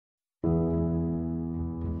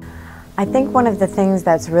I think one of the things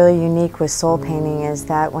that's really unique with soul painting is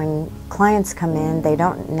that when clients come in, they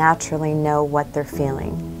don't naturally know what they're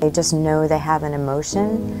feeling. They just know they have an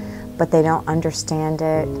emotion, but they don't understand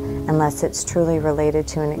it unless it's truly related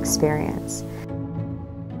to an experience.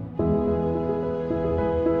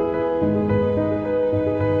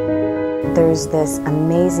 There's this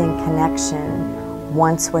amazing connection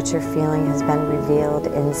once what you're feeling has been revealed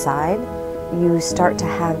inside. You start to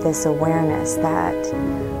have this awareness that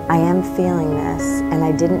I am feeling this and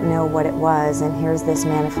I didn't know what it was, and here's this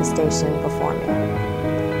manifestation before me.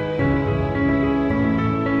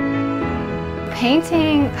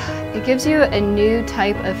 Painting, it gives you a new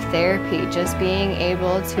type of therapy, just being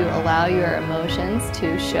able to allow your emotions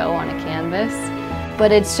to show on a canvas.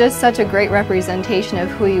 But it's just such a great representation of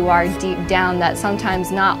who you are deep down that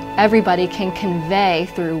sometimes not everybody can convey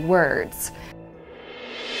through words.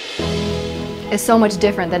 It's so much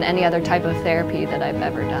different than any other type of therapy that I've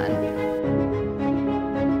ever done.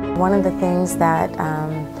 One of the things that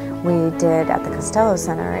we did at the Costello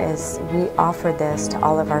Center is we offered this to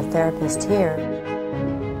all of our therapists here.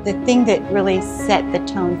 The thing that really set the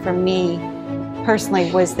tone for me personally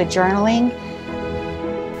was the journaling.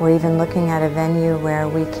 We're even looking at a venue where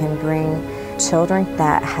we can bring children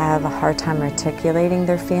that have a hard time articulating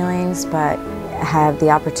their feelings, but have the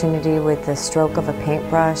opportunity with the stroke of a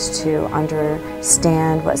paintbrush to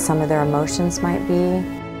understand what some of their emotions might be.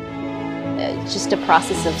 It's just a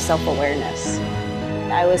process of self-awareness.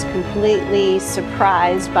 I was completely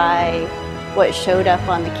surprised by what showed up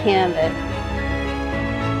on the canvas.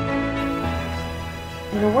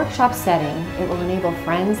 In a workshop setting, it will enable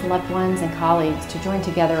friends, loved ones, and colleagues to join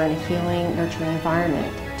together in a healing, nurturing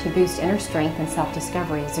environment to boost inner strength and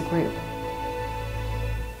self-discovery as a group.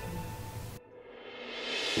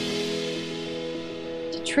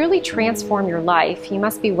 To truly transform your life, you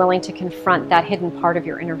must be willing to confront that hidden part of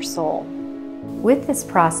your inner soul. With this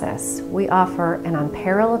process, we offer an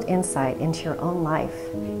unparalleled insight into your own life.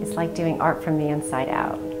 It's like doing art from the inside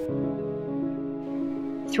out.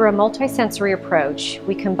 Through a multisensory approach,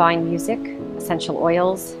 we combine music, essential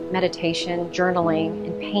oils, meditation, journaling,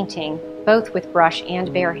 and painting, both with brush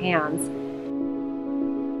and bare hands.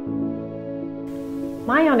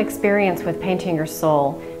 My own experience with painting your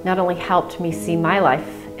soul not only helped me see my life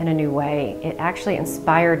in a new way, it actually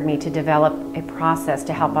inspired me to develop a process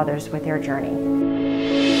to help others with their journey.